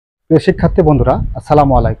প্রিয় শিক্ষার্থী বন্ধুরা,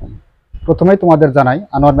 আসসালামু আলাইকুম। প্রথমেই তোমাদের জানাই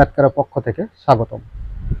আনোয়ার ম্যাথ কেয়ারের পক্ষ থেকে স্বাগতম।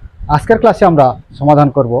 আজকের ক্লাসে আমরা সমাধান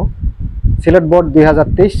করব সিলেট বোর্ড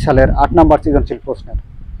 2023 সালের 8 নম্বর সৃজনশীল প্রশ্নের।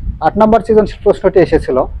 8 নম্বর সৃজনশীল প্রশ্নটি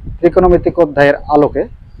এসেছিল ত্রিকোণমিতিক অধ্যায়ের আলোকে।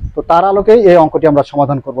 তো তার আলোকেই এই অঙ্কটি আমরা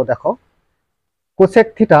সমাধান করব। দেখো, কোসেক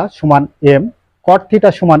থিটা সমান এম, কট থিটা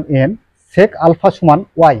সমান এন, সেক আলফা সমান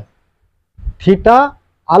ওয়াই। থিটা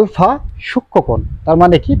আলফা সূক্ষ্মকোণ, তার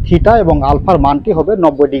মানে কি থিটা এবং আলফার মানটি হবে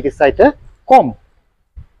 90 ডিগ্রি চাইতে কম।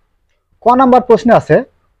 ক নাম্বার প্রশ্নে আছে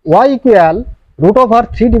y ইকুয়াল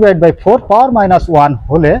 √3/4 পাওয়ার -1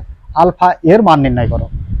 হলে আলফা এর মান নির্ণয় করো।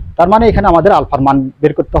 তার মানে এখানে আমাদের আলফার মান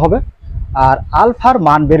বের করতে হবে। আর আলফার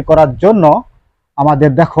মান বের করার জন্য আমাদের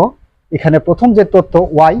দেখো এখানে প্রথম যে তথ্য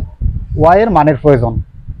y এর মানের প্রয়োজন।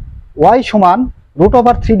 y সমান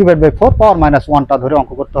 √3/4 পাওয়ার -1টা ধরে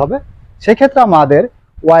অঙ্ক করতে হবে। সেক্ষেত্রে আমাদের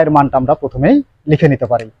y এর মানটা আমরা প্রথমেই লিখে নিতে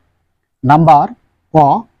পারি। নাম্বার ক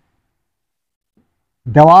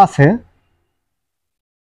দেওয়া আছে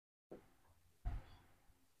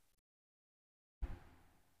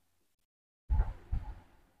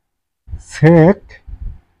সেক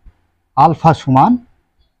আলফা সমান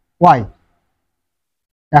y।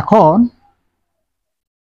 এখন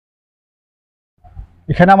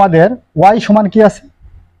এখানে আমাদের y সমান কি আছে?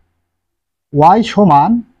 y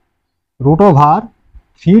সমান √3/4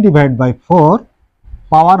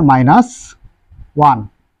 পাওয়ার -1,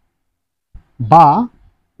 বা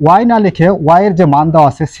y না লিখে y এর যে মান দেওয়া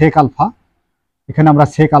আছে সেক আলফা, এখানে আমরা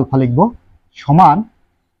সেক আলফা লিখব, সমান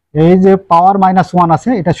এই যে পাওয়ার -1 আছে,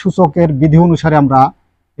 এটা সূচকের বিধি অনুসারে আমরা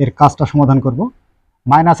এর কাজটা সমাধান করব।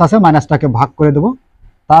 মাইনাস আছে, মাইনাসটাকে ভাগ করে দেব,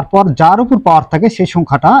 তারপর যার উপর পাওয়ার থাকে সেই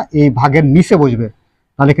সংখ্যাটা এই ভাগের নিচে বসবে।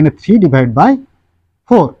 তাহলে এখানে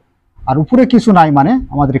 3/4, আর উপরে কিছু নাই, মানে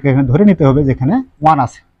আমাদেরকে এখানে ধরে নিতে হবে যেখানে 1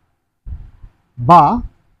 আছে। বা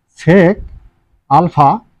সেক আলফা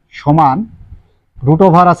সমান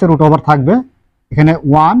 √, আছে √, থাকবে এখানে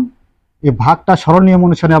 1, এই ভাগটা সরল নিয়ম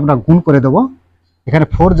অনুসারে আমরা গুণ করে দেব। এখানে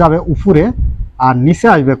 4 যাবে উপরে আর নিচে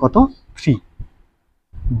আসবে কত? 3।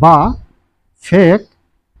 বা সেক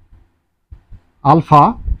আলফা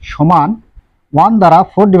সমান 1 দ্বারা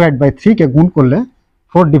 4/3 কে গুণ করলে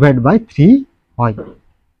 4/3 হয়।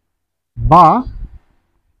 বা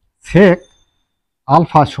সেক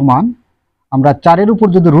আলফা সমান আমরা 4-এর উপর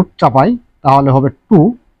যদি রুট চাপাই তাহলে হবে 2,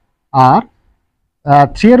 আর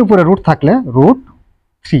 3 এর উপরে রুট থাকলে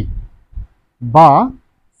 √3। বা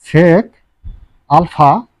সেক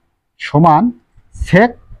আলফা সমান সেক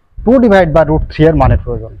 2/√3 এর মানের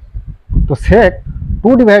প্রয়োজন। তো সেক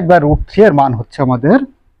 2/√3 এর মান হচ্ছে আমাদের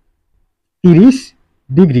 30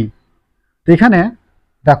 ডিগ্রি। তো এখানে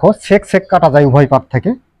দেখো সেক সেক কাটা যায় উভয় পাশ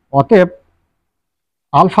থেকে, অতএব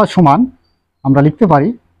আলফা সমান আমরা লিখতে পারি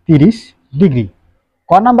 30 ডিগ্রি।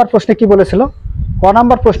 ক নাম্বার প্রশ্নে কি বলেছিল? ক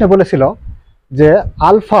নাম্বার প্রশ্নে বলেছিল যে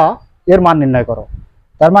আলফা এর মান নির্ণয় করো।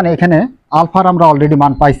 তার মানে এখানে আলফার আমরা অলরেডি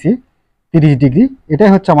মান পাইছি 30 ডিগ্রি।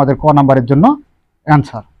 এটাই হচ্ছে আমাদের ক নাম্বারের জন্য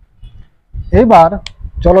অ্যান্সার। এবার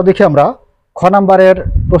চলো দেখি আমরা খ নাম্বারের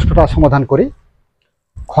প্রশ্নটা সমাধান করি।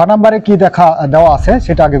 খ নাম্বারে কি দেওয়া আছে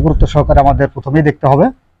সেটা আগে গুরুত্ব সহকারে আমাদের প্রথমেই দেখতে হবে,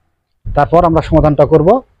 তারপর আমরা সমাধানটা করব।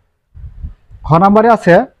 খ নাম্বারে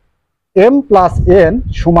আছে m + n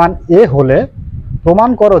সমান a হলে প্রমাণ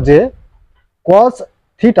করো যে cos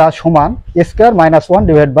থিটা সমান a² -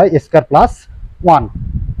 1/a² + 1।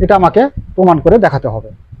 এটা আমাকে প্রমাণ করে দেখাতে হবে।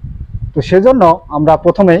 তো সেজন্য আমরা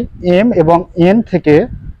প্রথমেই m এবং n থেকে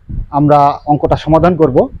আমরা অঙ্কটা সমাধান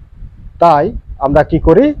করব। তাই আমরা কি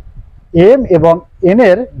করি, m এবং n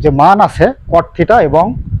এর যে মান আছে cot থিটা এবং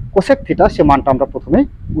কোসেক থিটা, সে মানটা আমরা প্রথমেই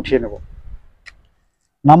উঠিয়ে নেব।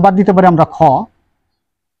 নাম্বার দিতে পারি আমরা খ।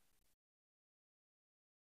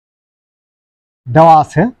 দেওয়া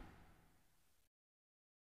আছে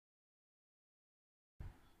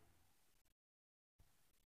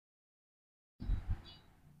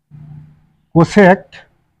কোসেক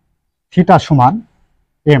থিটা সমান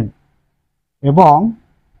m এবং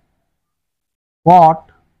cot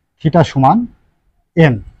থিটা সমান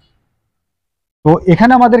n। তো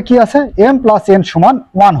এখানে আমাদের কি আছে, m + n সমান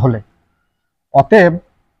 1 হলে, অতএব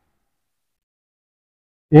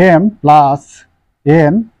m +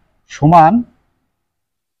 n সমান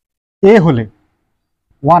a হলে,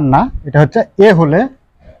 1 না, এটা হচ্ছে a হলে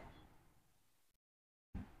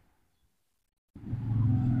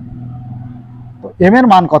m এর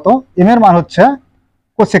মান কত? m এর মান হচ্ছে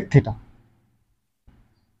কোসেক থিটা,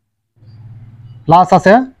 প্লাস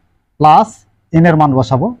আছে, প্লাস n এর মান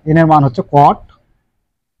বসাবো, n এর মান হচ্ছে cot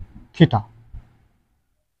থিটা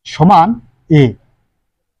সমান a।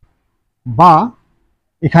 বা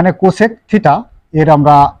এখানে কোসেক থিটা এর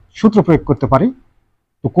আমরা সূত্র প্রয়োগ করতে পারি।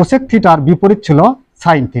 তো কোসেক থিটার বিপরীত ছিল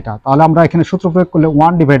সাইন থিটা। তাহলে আমরা এখানে সূত্র প্রয়োগ করলে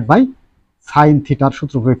 1 ডিভাইড বাই সাইন থিটার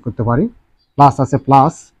সূত্র প্রয়োগ করতে পারি। প্লাস আছে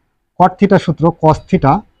প্লাস কট থিটার সূত্র cos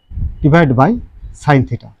theta divide by sine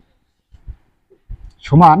theta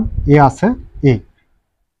সমান এ আছে এ,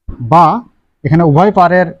 বা এখানে উভয়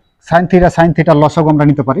পারের সাইন থিটার লসাগু আমরা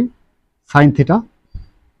নিতে পারি। সাইন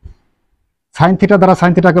থিটা দ্বারা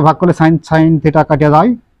সাইন থিটাকে ভাগ করলে সাইন থিটা কাটিয়ে যায়,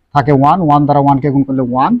 থাকে 1 দ্বারা 1কে গুণ করলে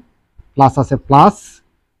 1, প্লাস আছে প্লাস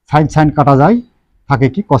সাইন কাটা যায়, থাকে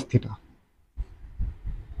কি কস থিটা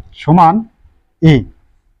সমান এ।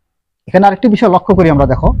 এখানে আরেকটি বিষয় লক্ষ্য করি আমরা,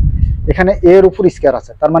 দেখো এখানে এর উপর স্কয়ার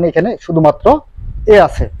আছে, তার মানে এখানে শুধুমাত্র এ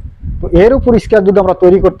আছে। তো এর উপর স্কয়ার যদি আমরা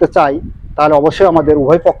তৈরি করতে চাই তাহলে অবশ্যই আমাদের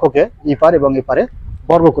উভয় পক্ষকে এই পার এবং এই পারে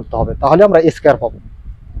বর্গ করতে হবে, তাহলে আমরা স্কয়ার পাবো।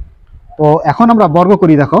 তো এখন আমরা বর্গ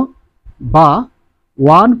করি, দেখো বা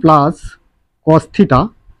 1 plus cos theta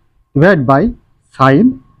divide by sine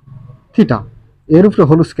theta এর উপরে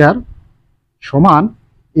হোল স্কয়ার সমান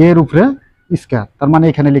এর উপরে স্কয়ার, তার মানে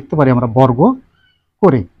এখানে লিখতে পারি আমরা বর্গ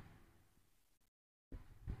করে,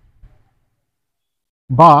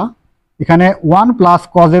 বা এখানে 1 প্লাস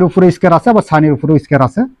কজ এর উপরে স্কয়ার আছে বা সাইনের উপরে স্কয়ার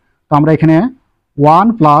আছে। তো আমরা এখানে 1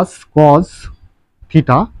 প্লাস কজ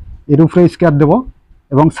থিটা এর উপরে স্কয়ার দেব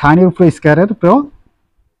এবং সাইনের উপরে স্কয়ারের উপরেও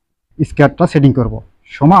স্কয়ারটা সেটিং করব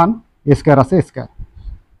সমান স্কয়ার আছে স্কয়ার,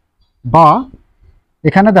 বা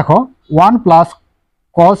এখানে দেখো 1 প্লাস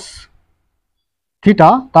কজ থিটা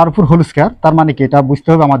তার উপর হোল স্কয়ার, তার মানে কি এটা বুঝতে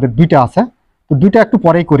হবে আমাদের দুইটা আছে। তো দুইটা একটু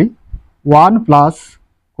পরেই করি। 1 plus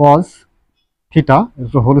cos theta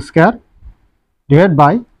whole square divide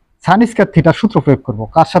by sine square থিটার সূত্র প্রয়োগ করব,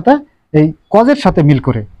 কার সাথে? এই কজের সাথে মিল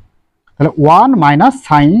করে। তাহলে 1 minus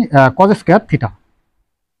sine cause square theta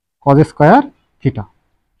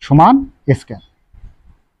সমান স্কয়ার,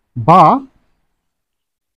 বা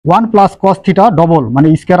 1 প্লাস কস থিটা ডবল, মানে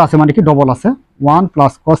স্কয়ার আছে মানে কি ডবল আছে, 1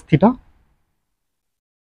 plus cos theta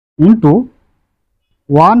into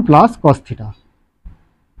 1 plus cos theta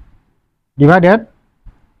divided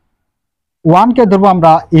 1কে ধরবো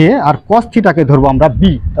আমরা এ আর কস থিটাকে ধরবো আমরা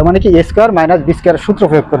বি, তার মানে কি এ স্কয়ার মাইনাস বি স্কয়ারের সূত্র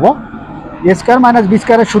প্রয়োগ করবো। এ স্কয়ার মাইনাস বি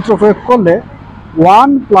স্কয়ারের সূত্র প্রয়োগ করলে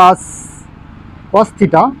 1 প্লাস কস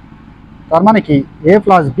থিটা, তার মানে কি এ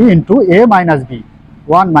প্লাস বি ইন্টু এ minus B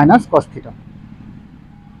 1 minus cos theta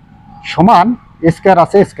সমান স্কয়ার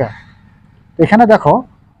আছে স্কয়ার। এখানে দেখো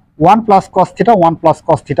 1 plus cos theta 1 plus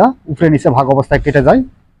cos theta উপরে নিচে ভাগ অবস্থায় কেটে যায়,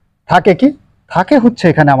 থাকে কি? থাকে হচ্ছে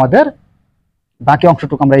এখানে আমাদের বাকি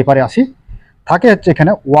অংশটুকু আমরা এই পারে আসি, থাকে হচ্ছে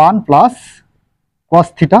এখানে 1 plus cos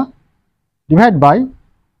theta divide by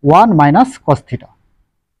 1 minus cos theta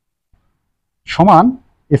সমান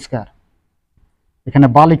স্কয়ার। এখানে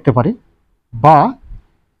বা লিখতে পারি, বা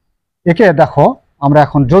একে দেখো আমরা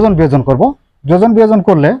এখন যোজন বিয়োজন করব। যোজন বিয়োজন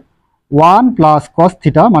করলে 1 প্লাস কস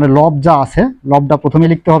থিটা মানে লব যা আছে লবটা প্রথমে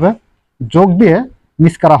লিখতে হবে, যোগ দিয়ে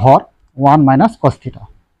নিষ্কারা হর 1 মাইনাস কস থিটা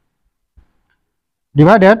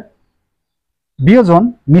ডিভাইডেড বিয়োজন,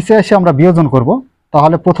 নিচে এসে আমরা বিয়োজন করব।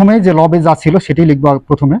 তাহলে প্রথমেই যে লবে যা ছিল সেটি লিখব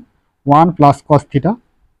প্রথমে 1 প্লাস কস থিটা,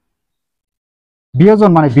 বিয়োজন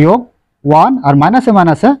মানে বিয়োগ 1 আর মাইনাসে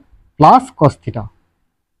মাইনাসে প্লাস কস থিটা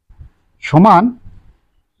সমান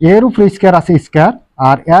এর উপরে স্কয়ার আছে স্কয়ার,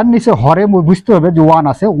 আর এর নিচে হরে বুঝতে হবে যে 1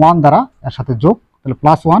 আছে, 1 দ্বারা এর সাথে যোগ, তাহলে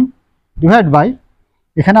প্লাস 1 ডিভাইড বাই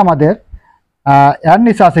এখানে আমাদের এর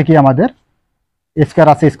নিচে আছে কি আমাদের স্কয়ার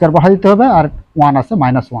আছে স্কয়ার বসা দিতে হবে, আর 1 আছে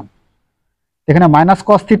মাইনাস 1। এখানে minus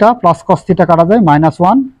cos theta plus cos theta কাটা যায়, মাইনাস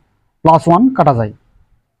 1 প্লাস 1 কাটা যায়।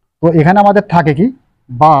 তো এখানে আমাদের থাকে কি,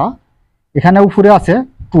 বা এখানে উপরে আছে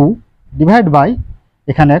 2 ডিভাইড বাই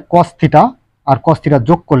এখানে কস থিটা আর কস থিটা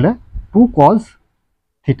যোগ করলে 2 কস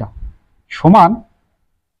থিটা সমান,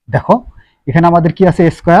 দেখো এখানে আমাদের কি আছে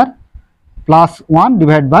square plus 1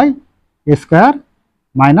 divide by square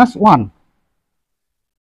minus 1,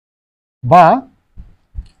 বা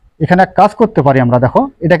এখানে এক কাজ করতে পারি আমরা, দেখো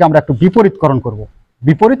এটাকে আমরা একটু বিপরীতকরণ করব।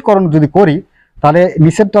 বিপরীতকরণ যদি করি তাহলে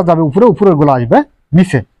নিচেরটা যাবে উপরে, উপরের গুলো আসবে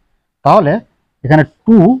নিচে। তাহলে এখানে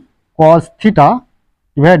 2 cos থিটা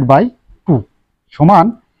ডিভাইড বাই 2 সমান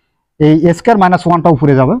এই স্কয়ার মাইনাস 1টা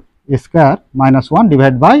উপরে যাবে, square minus 1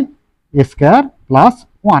 divide by square plus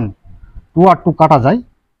 1, 2 আর 2 কাটা যায়,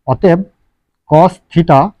 অতএব cos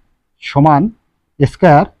থিটা সমান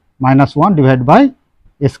square minus 1 divide by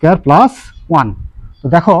square plus 1। তো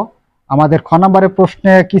দেখো আমাদের খ নম্বরের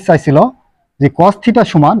প্রশ্নে কি চাইছিল যে cos থিটা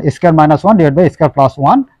সমান square minus 1 divide by square plus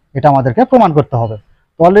 1, এটা আমাদেরকে প্রমাণ করতে হবে।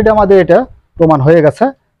 তো অলরেডি আমাদের এটা প্রমাণ হয়ে গেছে,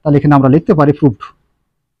 তাহলে এখানে আমরা লিখতে পারি প্রুভড।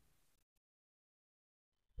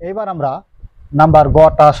 এইবার আমরা নাম্বার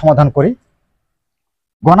গটা সমাধান করি।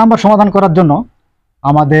 গ নাম্বার সমাধান করার জন্য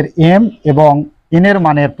আমাদের এম এবং এন এর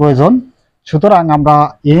মানের প্রয়োজন, সুতরাং আমরা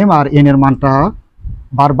এম আর এন এর মানটা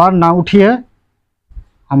বারবার না উঠিয়ে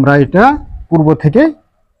আমরা এটা পূর্ব থেকে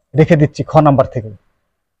রেখে দিচ্ছি খ নাম্বার থেকে,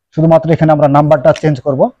 শুধুমাত্র এখানে আমরা নাম্বারটা চেঞ্জ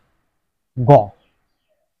করব গ।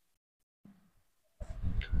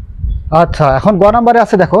 আচ্ছা, এখন গ নাম্বারে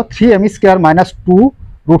আছে দেখো 3m² -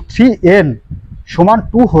 2√3n সমান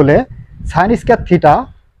 2 হলে sin স্কয়ার থিটা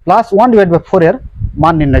প্লাস 1/4 এর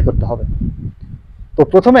মান নির্ণয় করতে হবে। তো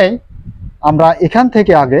প্রথমেই আমরা এখান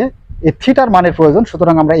থেকে আগে এই থিটার মানের প্রয়োজন,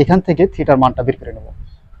 সুতরাং আমরা এখান থেকে থিটার মানটা বের করে নেব।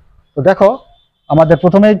 তো দেখো আমাদের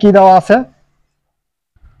প্রথমেই কি দেওয়া আছে,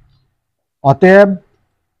 অতএব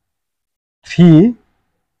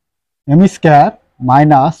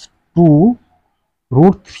 3m² -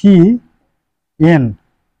 2√3n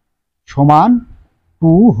সমান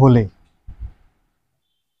 2 হলে,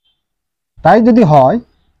 তাই যদি হয়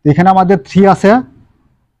এখানে আমাদের 3 আছে,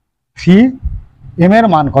 3m এর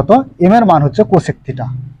মান কত, m এর মান হচ্ছে cosec theta,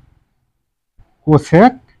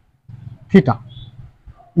 cosec theta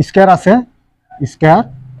square আছে, স্কয়ার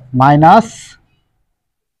মাইনাস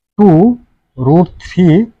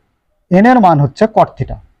 2√3n এর মান হচ্ছে কট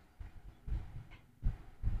থিটা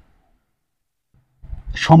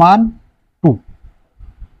সমান 2,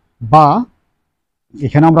 বা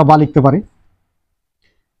এখানে আমরা বা লিখতে পারি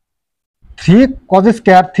 3 cos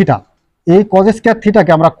স্কয়ার থিটা। এই cos স্কয়ার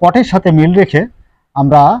থিটাকে আমরা কটের সাথে মিল রেখে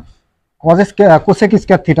আমরা কোসেক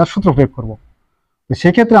স্কয়ার থিটার সূত্র প্রয়োগ করব। তো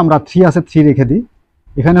সেক্ষেত্রে আমরা 3 আছে 3 রেখে দিই,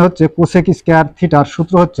 এখানে হচ্ছে কোসেক স্কয়ার থিটার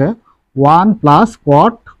সূত্র হচ্ছে 1 +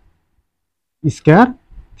 cot square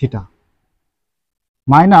theta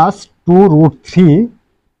minus 2√3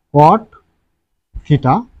 cot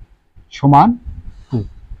theta সমান 2,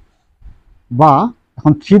 বা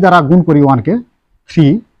এখন 3 দ্বারা গুণ করি 1কে,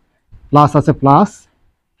 3 প্লাস আছে plus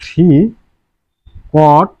 3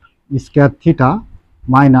 cot square theta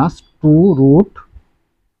minus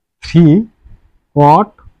 2√3 cot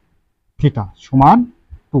theta সমান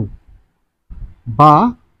 2, বা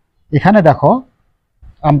এখানে দেখো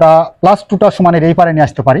আমরা প্লাস 2টা সমানের এই পারে নিয়ে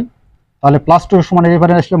আসতে পারি, তাহলে প্লাস 2 সমানের এই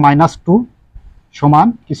পারে আসলে -2 সমান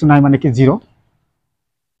কিছু নাই মানে কি 0।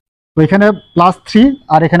 তো এখানে +3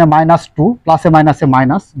 আর এখানে -2, প্লাসে মাইনাসে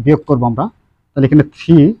মাইনাস বিয়োগ করবো আমরা, তাহলে এখানে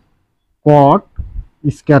 3 cot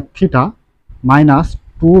square theta minus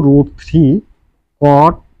 2√3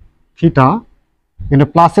 cot theta, এখানে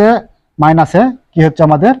প্লাসে মাইনাসে কি হচ্ছে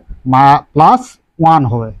আমাদের +1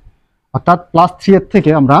 হবে, অর্থাৎ +3 এর থেকে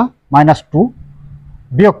আমরা -2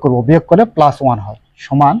 বিয়োগ করব, বিয়োগ করে +1 হয়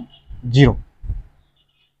সমান 0।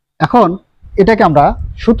 এখন এটাকে আমরা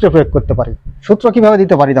সূত্রে প্রয়োগ করতে পারি। সূত্র কিভাবে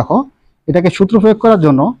দিতে পারি দেখো, এটাকে সূত্র প্রয়োগ করার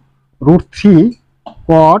জন্য √3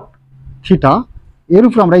 cot থিটা এর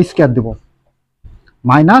উপর আমরা স্কয়ার দেব,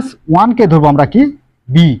 -1কে ধরবো আমরা কি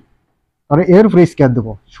b, তাহলে এর উপরে স্কয়ার দেব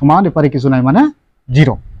সমান এপারে কিছু নাই মানে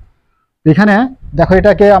 0। এখানে দেখো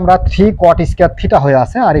এটাকে আমরা 3 cot স্কয়ার থিটা হয়ে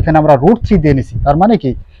আছে, আর এখানে আমরা √3 দিয়ে নিছি, তার মানে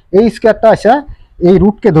কি এই স্কয়ারটা আসে এই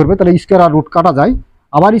রুটকে ধরবে, তাহলে স্কয়ার আর রুট কাটা যায়,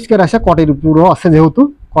 আবার স্কয়ার আসে কটের উপরও আছে, যেহেতু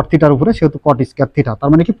কট থিটার উপরে সেহেতু কট স্কয়ার থিটা, তার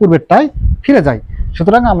মানে কি পূর্বেরটাই ফিরে যায়।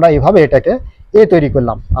 সুতরাং আমরা এইভাবে এটাকে a তৈরি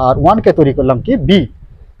করলাম আর 1কে তৈরি করলাম কি b।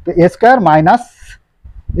 তো a স্কয়ার মাইনাস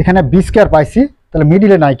এখানে b স্কয়ার পাইছি, তাহলে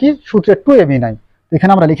মিডিলে নাই কি সূত্রে 2ab নাই, তো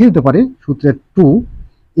এখানে আমরা লিখে দিতে পারি সূত্রে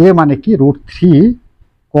 2a মানে কি √3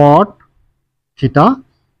 cot থিটা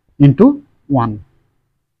ইন্টু 1,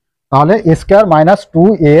 তাহলে a square minus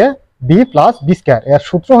 2ab plus b square, এর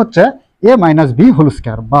সূত্র হচ্ছে a minus b whole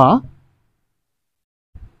square, বা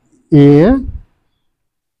a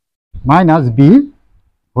minus b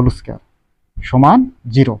whole square সমান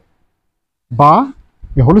 0, বা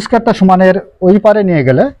এই হোল স্কয়ারটা সমানের ওই পারে নিয়ে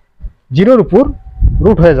গেলে 0-এর উপর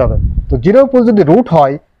রুট হয়ে যাবে। তো 0-এর উপর যদি রুট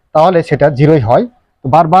হয় তাহলে সেটা 0ই হয়। তো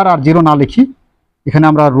বারবার আর 0 না লিখি, এখানে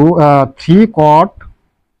আমরা 3 cot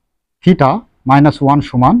থিটা -1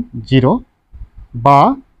 সমান 0, বা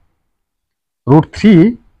 √3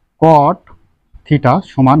 cot থিটা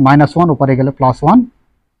সমান -1 উপরে গেলে +1,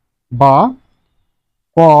 বা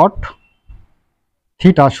cot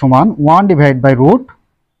থিটা সমান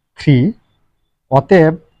 1/√3,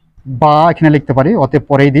 অতএব বা এখানে লিখতে পারি, অতএব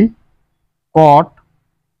পরেই দিই cot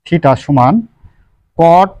থিটা সমান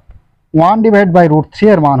cot 1/√3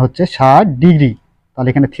 এর মান হচ্ছে 60 ডিগ্রি, তাহলে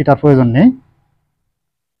এখানে থিটার প্রয়োজন নেই,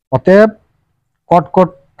 অতএব cot cot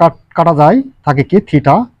কাটা যায়, থাকে কি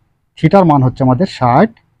থিটা, থিটার মান হচ্ছে আমাদের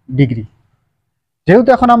 60 ডিগ্রি। যেহেতু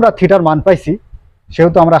এখন আমরা থিটার মান পাইছি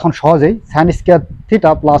সেহেতু আমরা এখন সহজেই sin স্কয়ার থিটা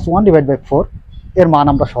প্লাস 1/4 এর মান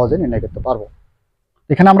আমরা সহজে নির্ণয় করতে পারবো।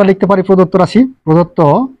 এখানে আমরা লিখতে পারি প্রদত্ত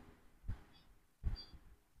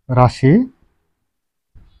রাশি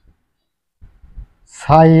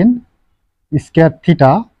sin স্কয়ার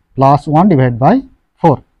থিটা প্লাস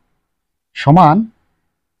 1/4 সমান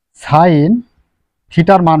sin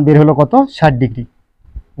থিটার মান বের হলো কত 60 ডিগ্রি,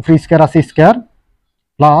 উপরে স্কোয়ার আছে স্কোয়ার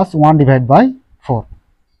প্লাস 1/4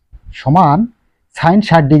 সমান সাইন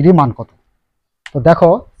 60 ডিগ্রি মান কত। তো দেখো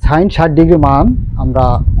সাইন 60 ডিগ্রি মান আমরা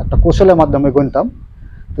একটা কৌশলের মাধ্যমে গুনতাম।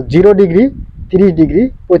 তো 0 ডিগ্রি, 30 ডিগ্রি,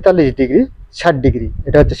 45 ডিগ্রি, 60 ডিগ্রি,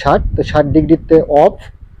 এটা হচ্ছে 60। তো 60 ডিগ্রিতে অফ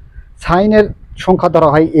সাইনের সংখ্যা ধরা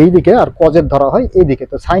হয় এই দিকে আর কজের ধরা হয় এই দিকে।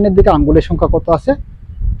 তো সাইনের দিকে আঙ্গুলের সংখ্যা কত আছে?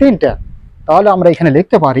 3টা। তাহলে আমরা এখানে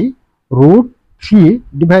লিখতে পারি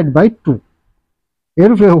 √3/2 এর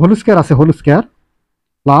উপরে হোল স্কোয়ার আছে হোল স্কোয়ার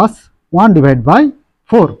প্লাস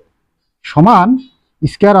 1/4 সমান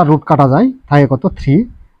স্কোয়ার আর রুট কাটা যায়, থাকে কত 3,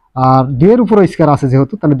 আর 2 এর উপরে স্কোয়ার আছে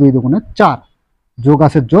যেহেতু, তাহলে 2 দুগুণে 4, যোগ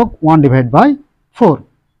আছে যোগ 1/4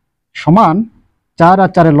 সমান 4 আর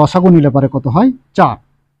 4 এর লসাগু নিলে পারে কত হয়? 4,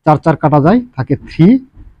 4 4 কাটা যায়, থাকে 3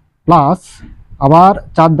 প্লাস আবার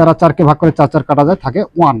 4 দ্বারা 4কে ভাগ করে 4 4 কাটা যায়, থাকে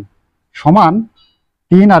 1 সমান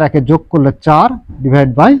 3 আর 1 যোগ করলে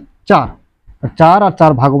 4/4, 4 আর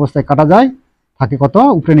 4 ভাগ অবস্থায় কাটা যায়, থাকে কত?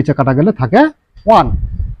 উপরে নিচে কাটা গেলে থাকে 1।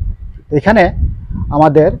 এখানে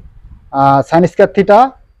আমাদের সাইন স্কয়ার থিটা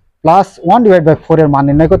প্লাস 1/4 এর মান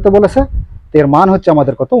নির্ণয় করতে বলেছে। তো এর মান হচ্ছে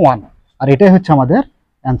আমাদের কত? 1, আর এটাই হচ্ছে আমাদের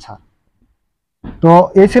অ্যান্সার। তো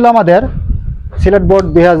এই ছিল আমাদের সিলেট বোর্ড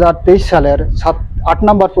 2023 সালের 8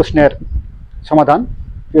 নম্বর প্রশ্নের সমাধান।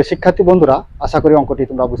 প্রিয় শিক্ষার্থী বন্ধুরা, আশা করি অঙ্কটি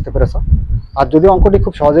তোমরা বুঝতে পেরেছ। আর যদি অঙ্কটি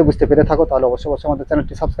খুব সহজে বুঝতে পেরে থাকো তাহলে অবশ্যই আমাদের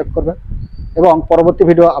চ্যানেলটি সাবস্ক্রাইব করবে এবং পরবর্তী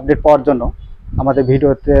ভিডিও আপডেট পাওয়ার জন্য আমাদের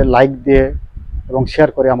ভিডিওতে লাইক দিয়ে এবং শেয়ার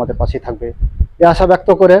করে আমাদের পাশেই থাকবে এই আশা ব্যক্ত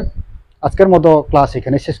করে আজকের মতো ক্লাস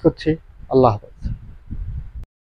এখানে শেষ করছি। আল্লাহ হাফেজ।